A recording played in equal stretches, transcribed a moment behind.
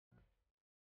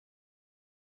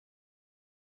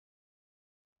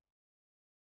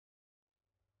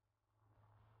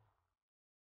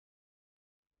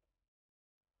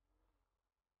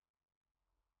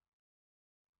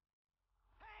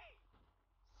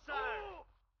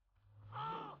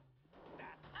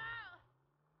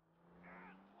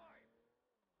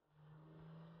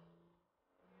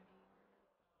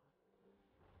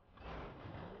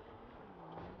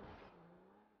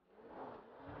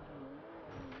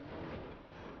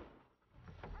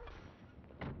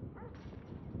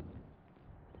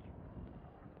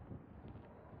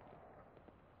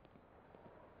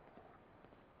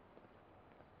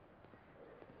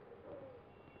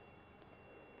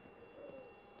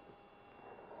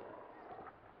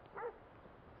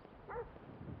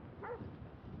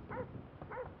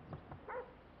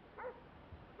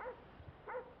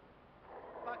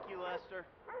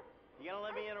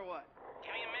me in or what?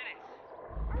 Give me a minute.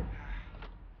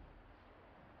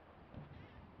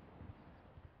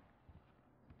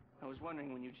 I was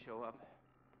wondering when you'd show up.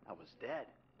 I was dead.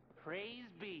 Praise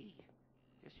be.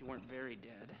 Guess you weren't very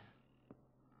dead.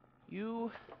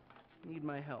 You need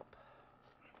my help.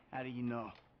 How do you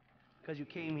know? Because you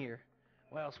came here.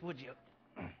 Why else would you?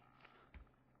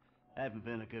 I haven't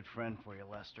been a good friend for you,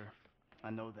 Lester. I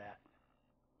know that.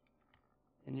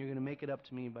 And you're gonna make it up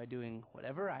to me by doing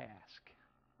whatever I ask.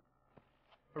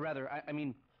 Or rather, I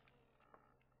mean,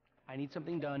 I need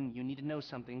something done, you need to know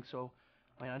something, so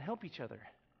why not help each other?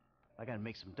 I gotta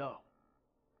make some dough.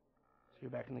 So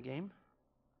you're back in the game?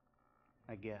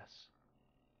 I guess.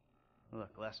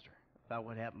 Look, Lester, about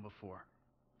what happened before.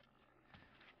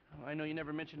 Oh, I know you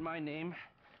never mentioned my name.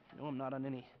 I know I'm not on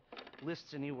any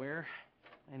lists anywhere.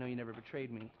 I know you never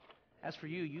betrayed me. As for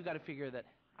you, you gotta figure that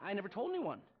I never told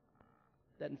anyone.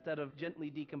 That instead of gently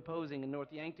decomposing in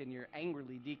North Yankton, you're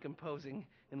angrily decomposing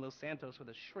in Los Santos with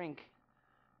a shrink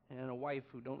and a wife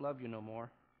who don't love you no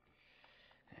more.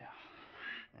 Yeah,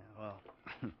 well,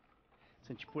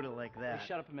 since you put it like that... Hey,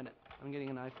 shut up a minute. I'm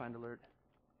getting an iFind alert.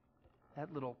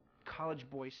 That little college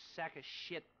boy sack of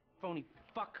shit, phony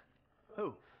fuck.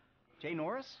 Who? Jay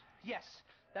Norris? Yes,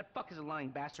 that fuck is a lying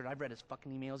bastard. I've read his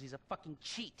fucking emails. He's a fucking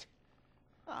cheat.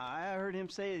 I heard him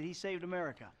say that he saved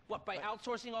America. What, by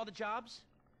outsourcing all the jobs?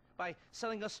 By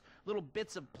selling us little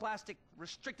bits of plastic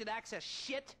restricted access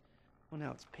shit? Well,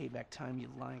 now it's payback time, you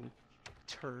lying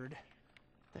turd.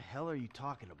 The hell are you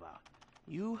talking about?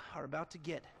 You are about to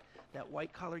get that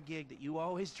white-collar gig that you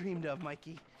always dreamed of,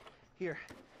 Mikey. Here,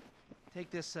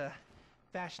 take this,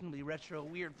 fashionably retro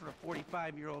weird for a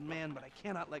 45-year-old man, but I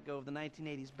cannot let go of the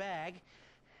 1980s bag,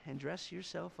 and dress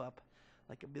yourself up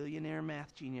like a billionaire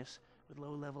math genius with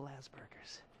low-level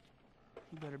Asperger's.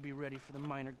 You better be ready for the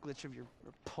minor glitch of your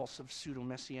repulsive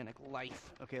pseudo-messianic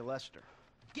life. Okay, Lester.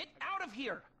 Get out of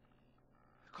here!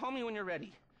 Call me when you're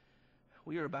ready.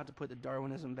 We are about to put the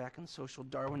Darwinism back in social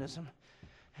Darwinism,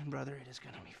 and brother, it is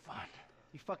gonna be fun.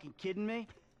 You fucking kidding me?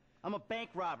 I'm a bank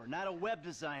robber, not a web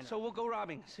designer. So we'll go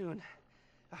robbing soon.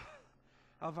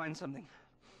 I'll find something.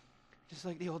 Just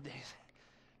like the old days.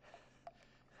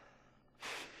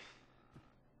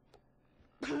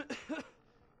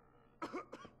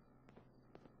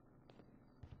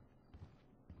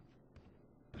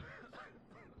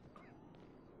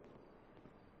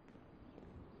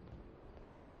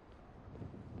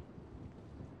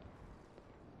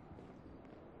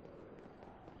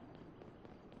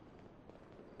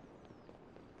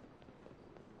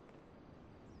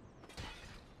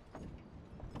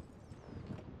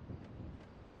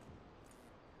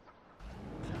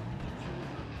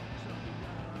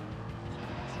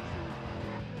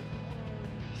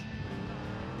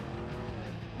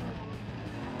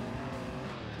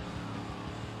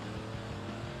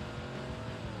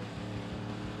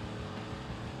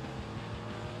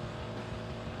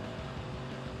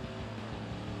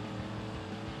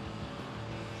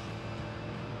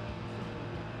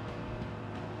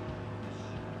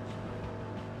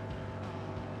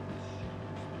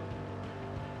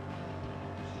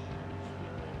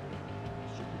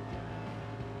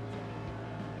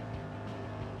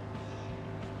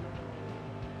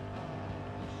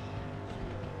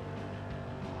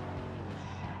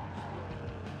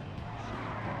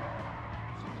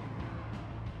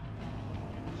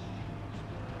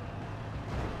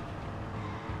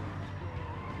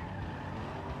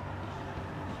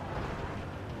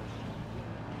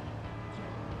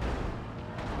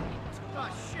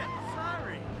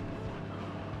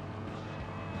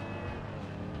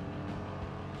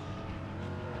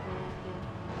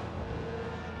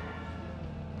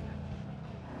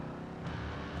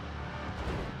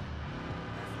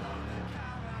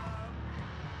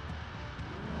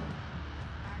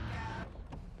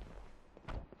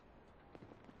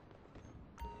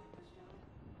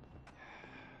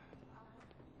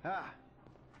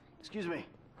 Excuse me.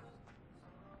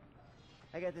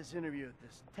 I got this interview at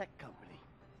this tech company.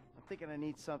 I'm thinking I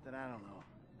need something, I don't know,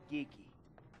 geeky,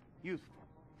 youthful.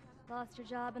 Lost your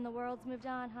job and the world's moved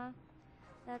on, huh?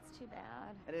 That's too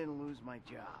bad. I didn't lose my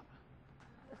job.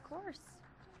 Of course.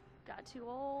 Got too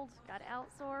old, got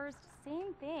outsourced.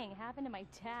 Same thing happened to my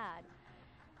dad.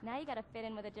 Now you gotta fit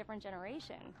in with a different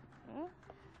generation. Huh?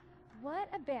 What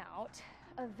about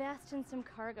a vest and some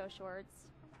cargo shorts?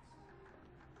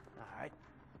 All right.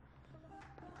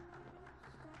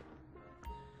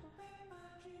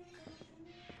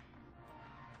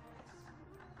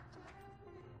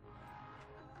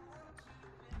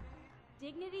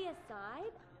 Dignity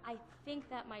aside, I think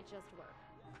that might just work.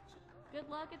 Good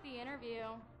luck at the interview.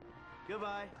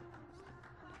 Goodbye.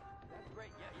 That's great.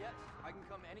 Yeah, Yes, I can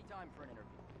come anytime for an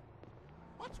interview.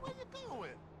 Which way you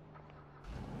going?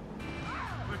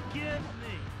 Forgive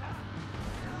me.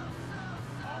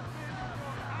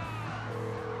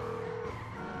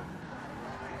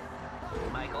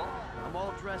 Michael, I'm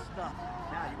all dressed up.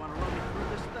 Now, you want to run me through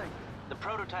this thing? the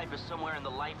prototype is somewhere in the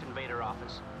Life Invader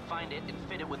office. Find it and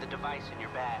fit it with the device in your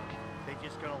bag. They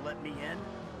just gonna let me in?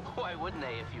 Why wouldn't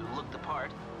they if you look the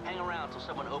part? Hang around till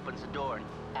someone opens the door and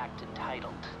act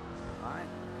entitled. Fine.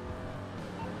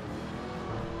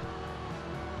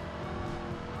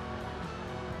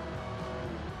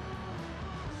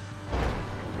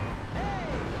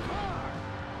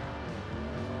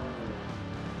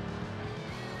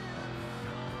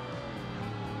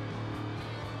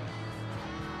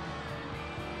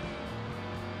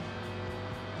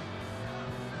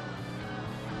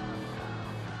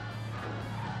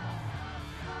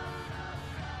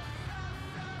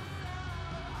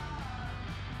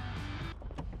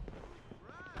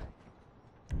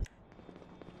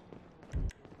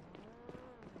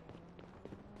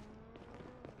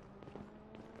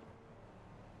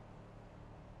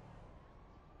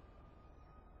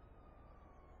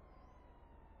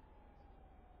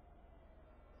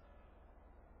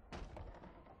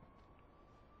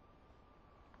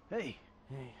 Hey.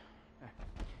 Hey.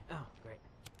 Oh, great.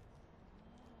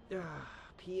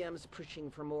 PM's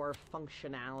pushing for more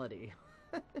functionality.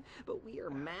 But we are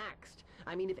maxed.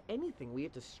 I mean, if anything, we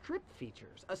have to strip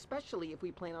features, especially if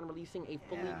we plan on releasing a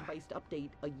fully priced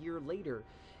update a year later.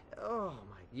 Oh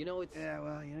my, it's... Yeah,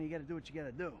 well, you gotta do what you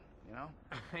gotta do,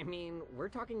 I mean, we're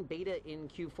talking beta in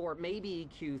Q4, maybe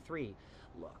Q3.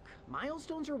 Look,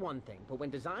 milestones are one thing, but when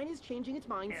design is changing its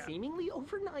mind seemingly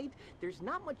overnight, there's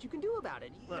not much you can do about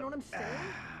it. You know what I'm saying?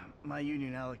 My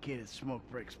union allocated smoke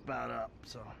breaks about up,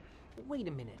 so... Wait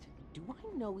a minute. Do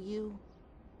I know you?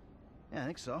 Yeah, I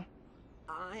think so.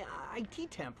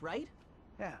 IT temp, right?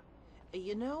 Yeah.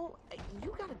 You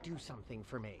gotta do something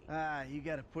for me. You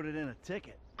gotta put it in a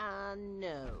ticket.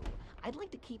 No. I'd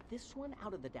like to keep this one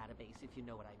out of the database, if you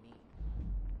know what I mean.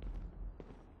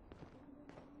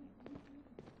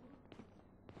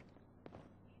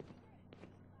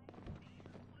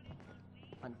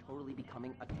 I'm totally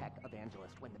becoming a tech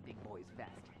evangelist when the big boys vest.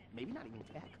 Maybe not even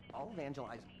tech. I'll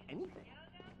evangelize anything.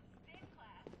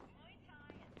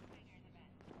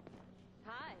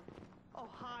 Hi. Oh,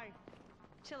 hi.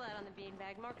 Chill out on the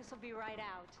beanbag. Marcus will be right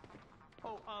out.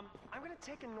 Oh, I'm gonna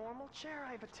take a normal chair.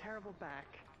 I have a terrible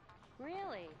back.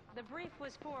 Really? The brief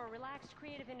was for a relaxed,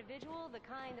 creative individual, the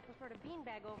kind that preferred a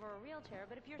beanbag over a real chair,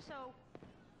 but if you're so...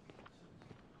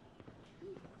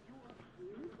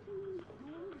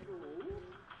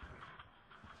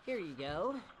 Here you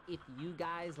go. If you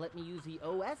guys let me use the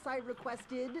OS I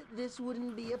requested, this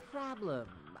wouldn't be a problem.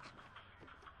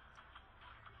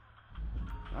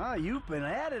 Oh, you've been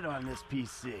at it on this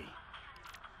PC.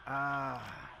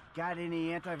 Got any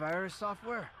antivirus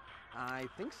software? I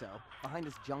think so. Behind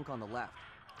this junk on the left.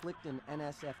 Clicked an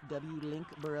NSFW link,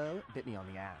 bro. Bit me on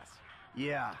the ass.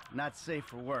 Yeah, not safe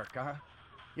for work, huh?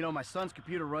 My son's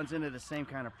computer runs into the same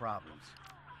kind of problems.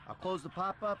 I'll close the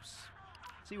pop-ups,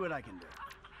 see what I can do.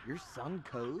 Your son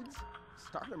codes?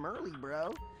 Start him early,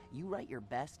 bro. You write your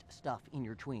best stuff in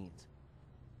your tweens.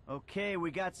 Okay,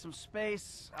 we got some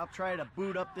space. I'll try to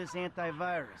boot up this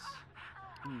antivirus.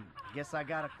 Guess I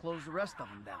gotta close the rest of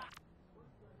them down.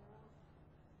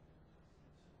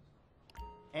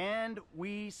 And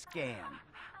we scan.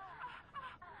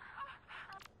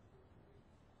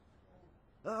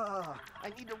 I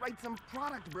need to write some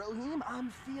product, Brohim. I'm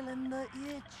feeling the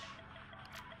itch.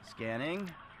 Scanning.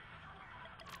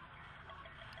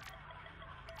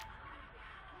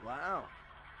 Wow.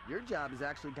 Your job is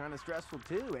actually kind of stressful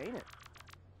too, ain't it?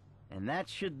 And that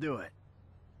should do it.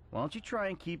 Why don't you try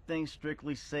and keep things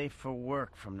strictly safe for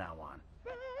work from now on?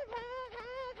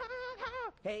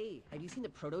 Hey, have you seen the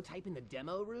prototype in the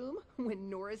demo room? When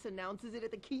Norris announces it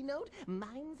at the keynote,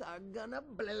 minds are gonna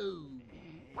blow.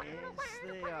 Yes,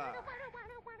 they are.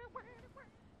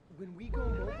 When we go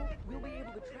mobile, we'll be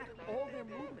able to track all their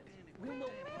movements. We'll know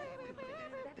everything.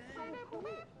 That's so cool.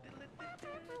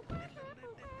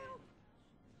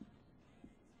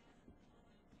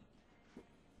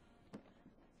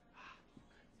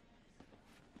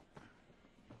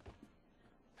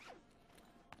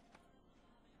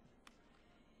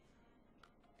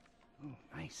 Oh,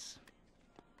 nice.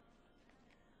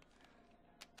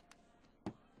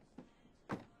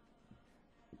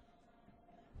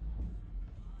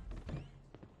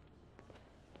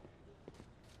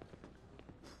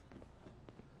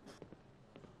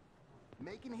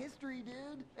 Making history,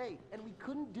 dude. Hey, and we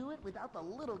couldn't do it without the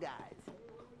little guys.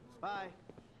 Bye.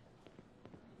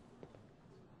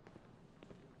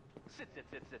 Sit.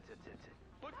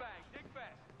 Foot bang, dig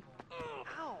fast.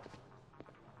 Ow!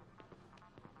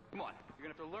 Come on, you're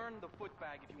gonna have to learn the foot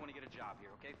bag if you want to get a job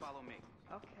here, okay? Follow me.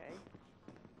 Okay.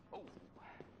 Oh.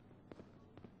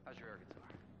 How's your air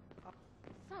guitar?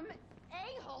 Some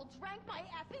a-hole drank my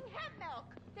effing hemp milk.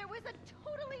 There was a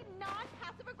totally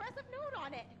non-passive-aggressive note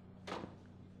on it.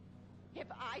 If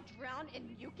I drown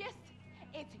in mucus,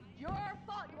 it's your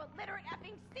fault, you illiterate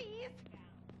effing seas.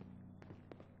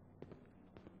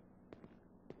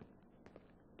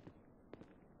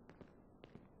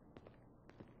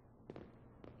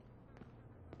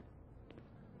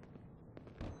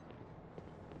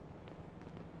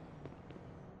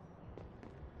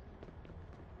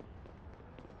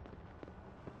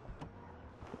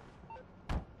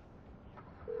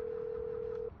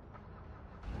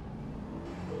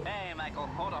 Hey, Michael,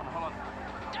 hold on.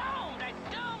 Doomed! I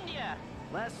doomed ya!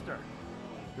 Lester,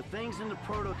 the thing's in the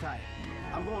prototype.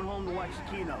 I'm going home to watch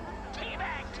the keynote.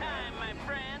 Teabag time, my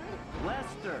friend!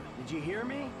 Lester, did you hear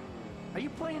me? Are you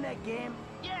playing that game?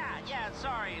 Yeah,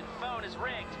 sorry, the phone is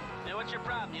rigged. Now, what's your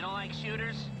problem? You don't like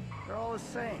shooters? They're all the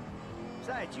same.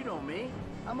 Besides, you know me.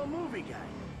 I'm a movie guy.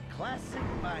 Classic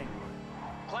Vinewood.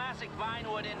 Classic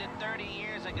Vinewood ended 30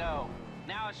 years ago.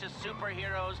 Now it's just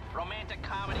superheroes, romantic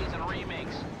comedies, and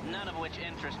remakes, none of which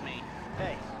interest me.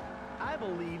 Hey, I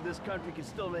believe this country can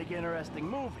still make interesting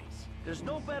movies. There's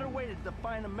no better way to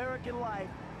define American life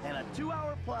than a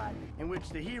 2-hour plot in which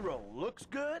the hero looks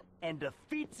good and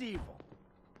defeats evil.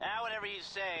 Whatever you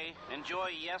say. Enjoy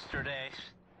yesterday.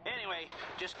 Anyway,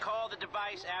 just call the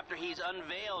device after he's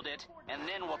unveiled it, and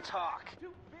then we'll talk.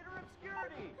 To bitter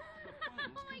obscurity.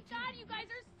 Oh my god, you guys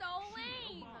are so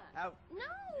lame! Out. No!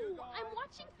 I'm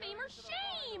watching Fame or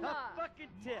Shame!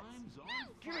 Fucking tits.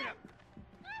 Give it up.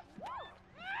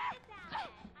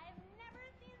 I've never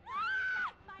seen someone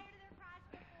set fire to their crotch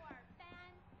before.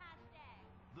 Fantastic.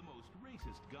 The most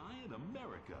racist guy in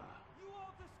America. You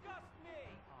all disgust me.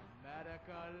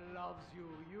 America loves you.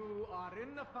 You are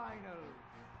in the final.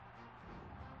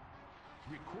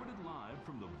 Recorded live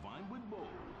from the Vinewood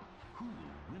Bowl. Who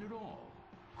will win it all?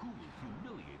 Who will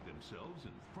humiliate themselves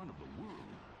in front of the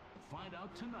world? Find out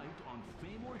tonight on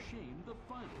Fame or Shame, the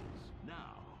finals.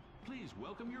 Now, please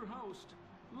welcome your host,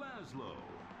 Laszlo.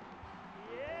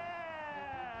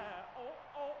 Yeah.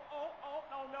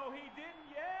 Oh, no, he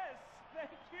didn't. Yes. Thank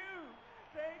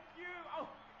you. Oh,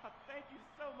 thank you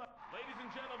so much. Ladies and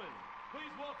gentlemen,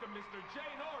 please welcome Mr.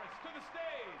 Jay Norris to the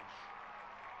stage.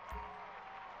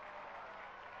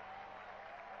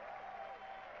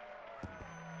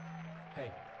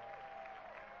 Hey,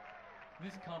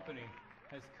 this company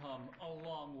has come a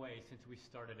long way since we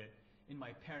started it in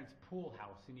my parents' pool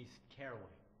house in East Caraway.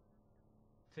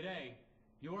 Today,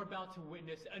 you're about to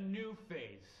witness a new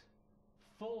phase.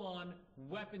 Full-on,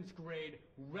 weapons-grade,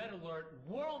 red alert,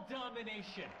 world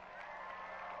domination.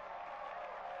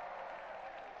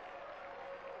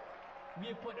 We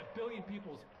have put 1 billion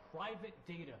people's private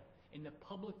data in the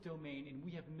public domain, and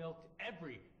we have milked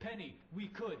every penny we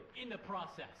could in the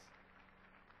process.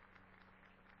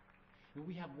 And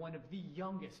we have one of the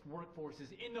youngest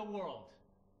workforces in the world.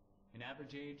 An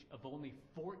average age of only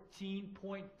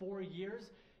 14.4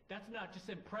 years. That's not just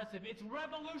impressive, it's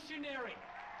revolutionary!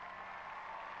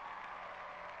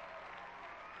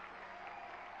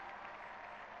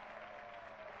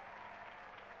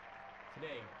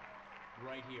 Today,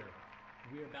 right here,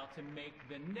 we're about to make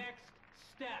the next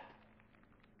step.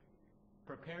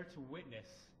 Prepare to witness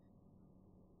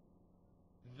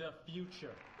the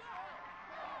future.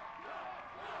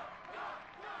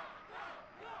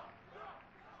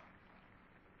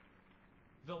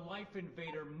 The Life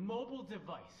Invader mobile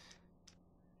device.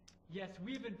 Yes,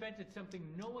 we've invented something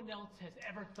no one else has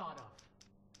ever thought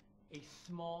of. A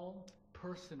small,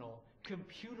 personal,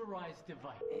 computerized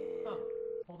device. Oh,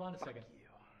 hold on a second.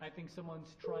 I think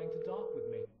someone's trying to dock with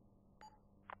me.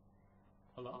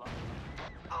 Hello?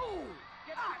 Oh!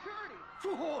 Get security!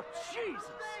 Oh,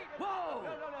 Jesus! Whoa!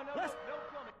 No, Let's...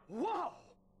 filming. Whoa!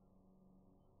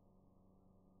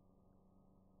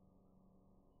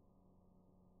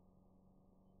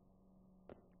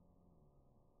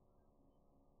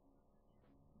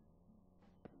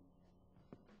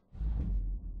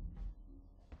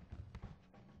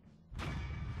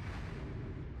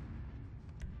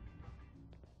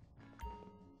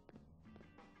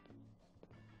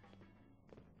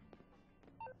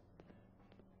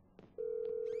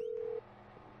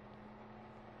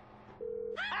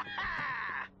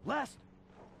 Lester,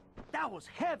 that was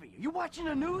heavy. Are you watching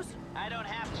the news? I don't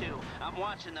have to. I'm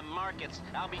watching the markets.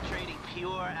 I'll be trading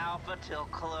pure alpha till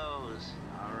close.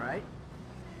 All right.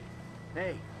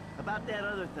 Hey, about that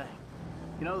other thing.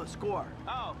 You know the score.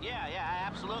 Oh, yeah,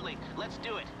 absolutely. Let's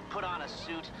do it. Put on a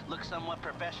suit, look somewhat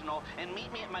professional, and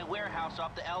meet me at my warehouse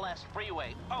off the LS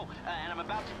freeway. Oh, and I'm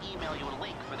about to email you a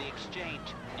link for the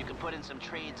exchange. You can put in some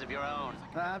trades of your own.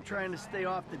 I'm trying to stay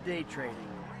off the day trading.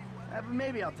 But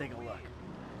maybe I'll take a look.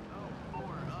 Oh,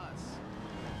 poor us.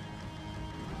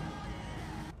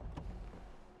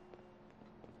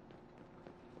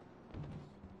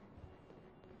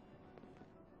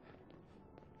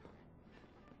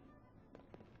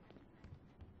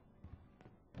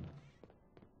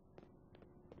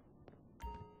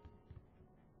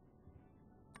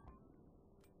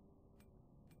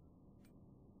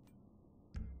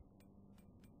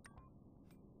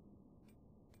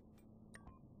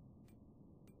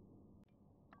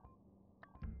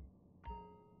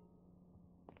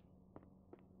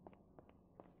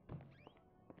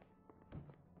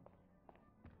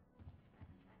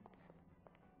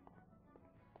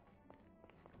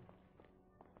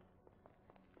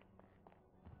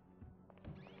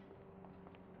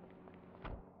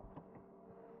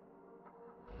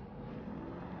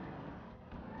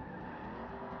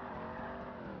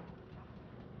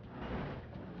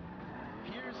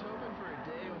 Hoping for a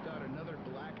day without another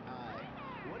black eye.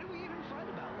 What did we even fight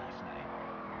about last night?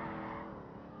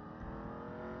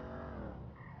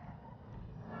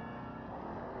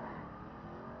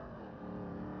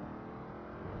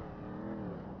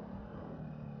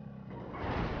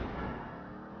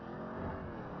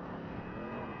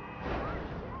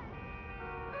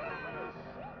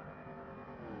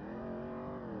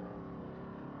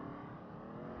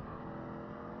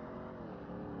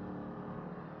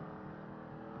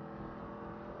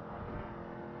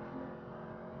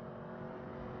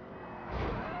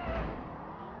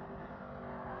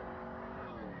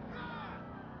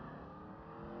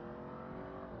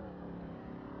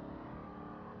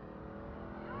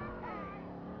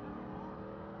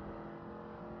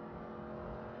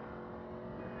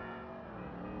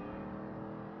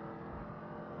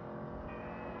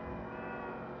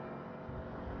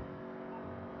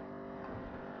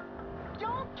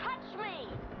 Don't touch me!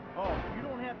 Oh, you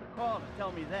don't have to call to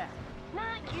tell me that.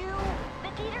 Not you! The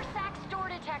Dieter Sack store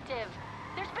detective.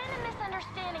 There's been a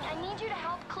misunderstanding. I need you to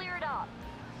help clear it up.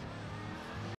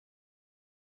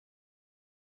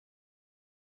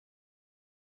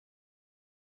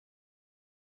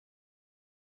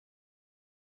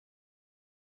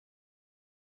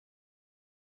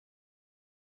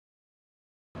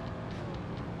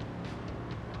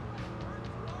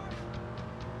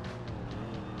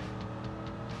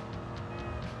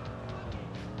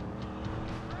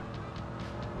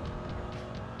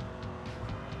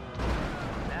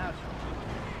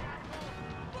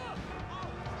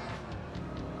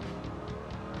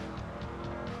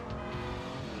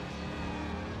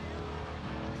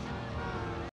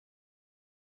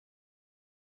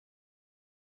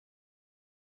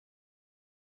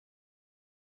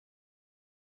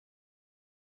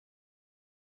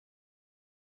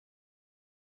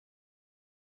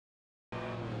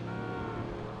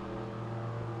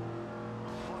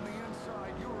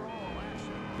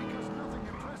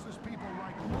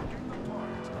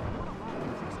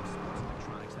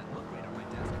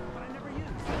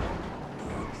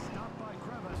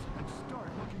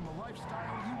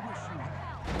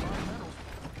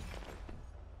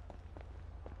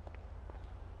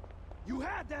 You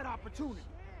had that opportunity.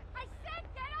 I said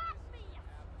get off me, you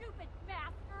stupid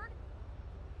bastard!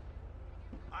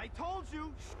 I told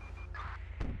you.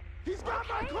 He's got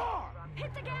my car!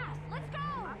 Hit the gas! Let's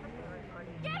go!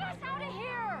 Get us out of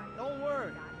here! Don't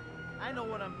worry. I know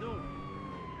what I'm doing.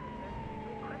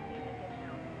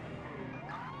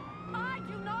 I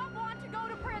do not want to go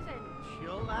to prison!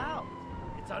 Chill out.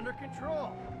 It's under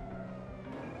control.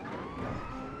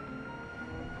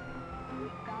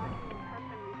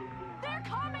 They're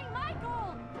coming,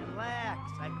 Michael! Relax.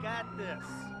 I got this.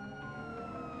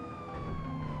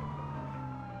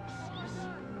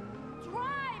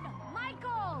 Drive,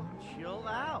 Michael! Chill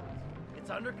out. It's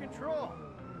under control.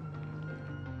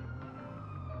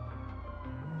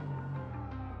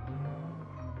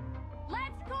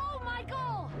 Let's go,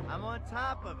 Michael! I'm on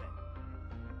top of it.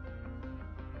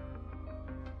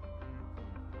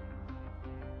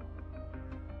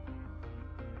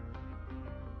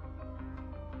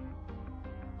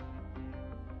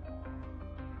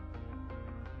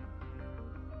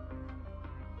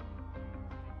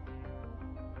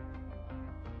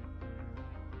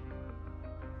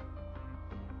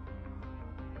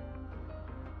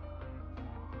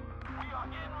 We are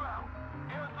en route.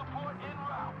 Air support en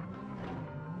route.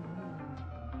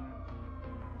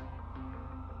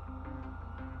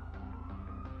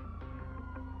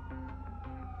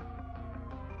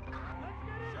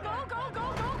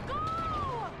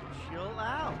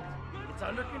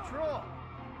 under control.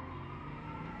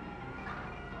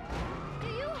 Do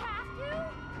you have to?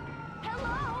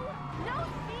 Hello? No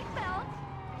seatbelt?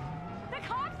 The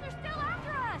cops are still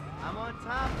after us! I'm on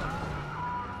top of it.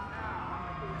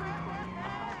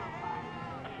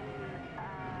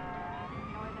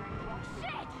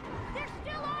 Shit! They're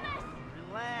still on us!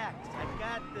 Relax, I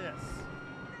got this.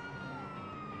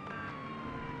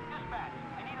 Dispatch,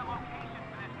 I need a location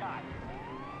for this guy.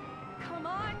 Come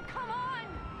on, come on,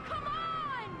 come on!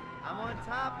 I'm on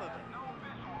top of it.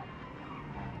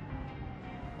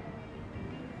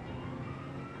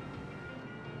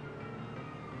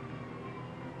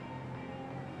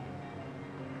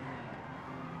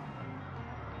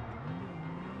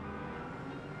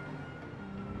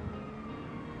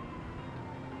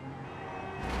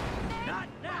 Not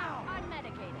now! I'm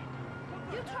medicated.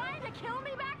 You trying to kill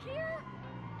me back here?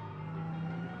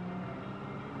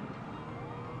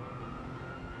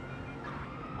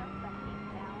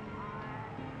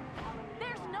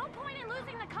 There's no point in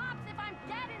losing the cops if I'm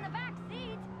dead in the back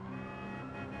seat.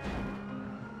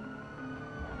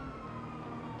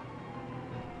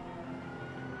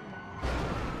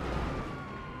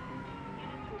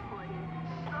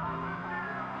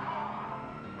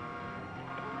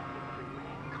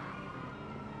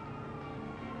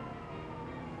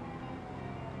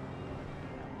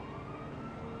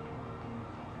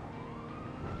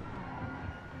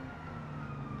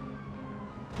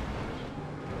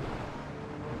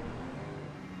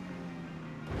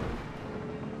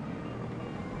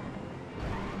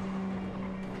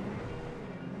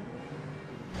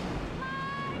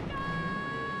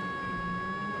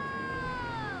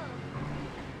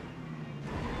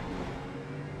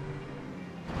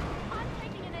 I'm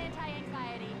taking an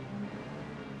anti-anxiety.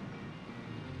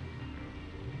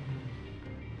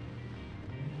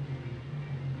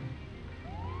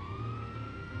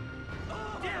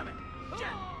 Damn it! Shit!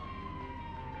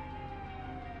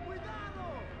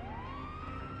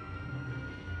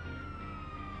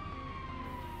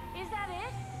 Is that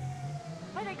it?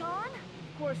 Are they gone?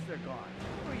 Of course they're gone.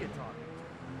 Who are you talking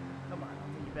to? Come on,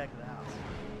 I'll take you back to the house.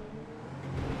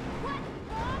 What's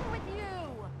wrong with you?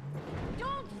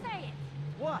 Don't say it.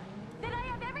 What? That I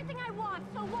have everything I want,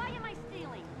 so why am I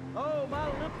stealing? Oh, my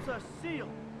lips are sealed.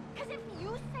 Because if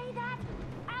you say that,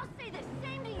 I'll say the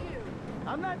same to you.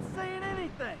 I'm not saying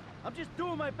anything. I'm just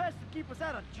doing my best to keep us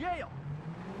out of jail.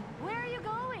 Where are you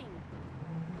going?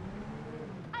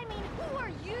 I mean, who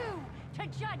are you to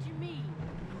judge me?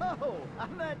 Oh,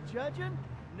 I'm not judging?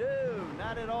 No,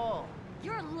 not at all.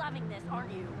 You're loving this,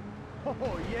 aren't you?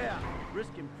 Oh, yeah.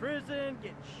 Risking prison,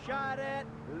 getting shot at.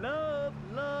 Love,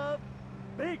 love,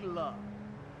 big love.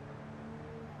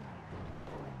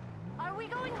 Are we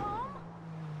going home?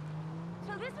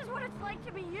 So this is what it's like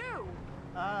to be you.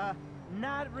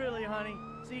 Not really, honey.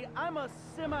 See, I'm a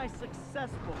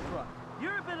semi-successful crook.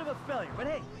 You're a bit of a failure, but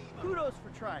hey, kudos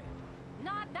for trying.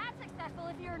 Not that successful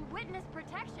if you're in witness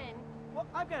protection. Well,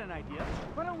 I've got an idea.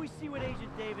 Why don't we see what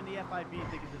Agent Dave and the FIB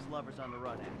think of this Lovers on the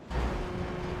Run act?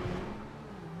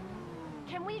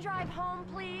 Can we drive home,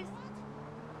 please?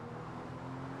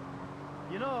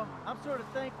 You know, I'm sort of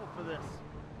thankful for this.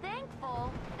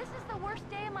 Thankful? This is the worst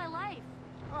day of my life.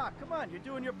 Ah, come on, you're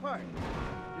doing your part.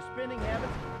 Your spending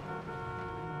habits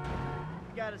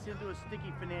got us into a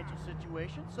sticky financial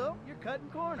situation, so you're cutting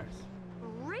corners.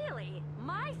 Really?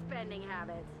 My spending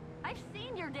habits? I've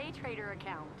seen your day trader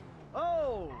account.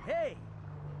 Oh, hey!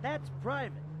 That's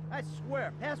private. I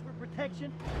swear, password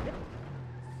protection,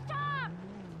 Stop!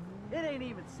 it ain't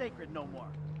even sacred no more.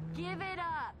 Give it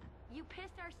up. You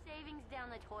pissed our savings down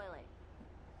the toilet.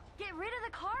 Get rid of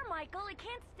the car, Michael. It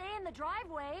can't stay in the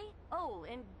driveway. Oh,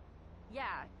 and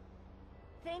yeah.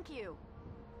 Thank you.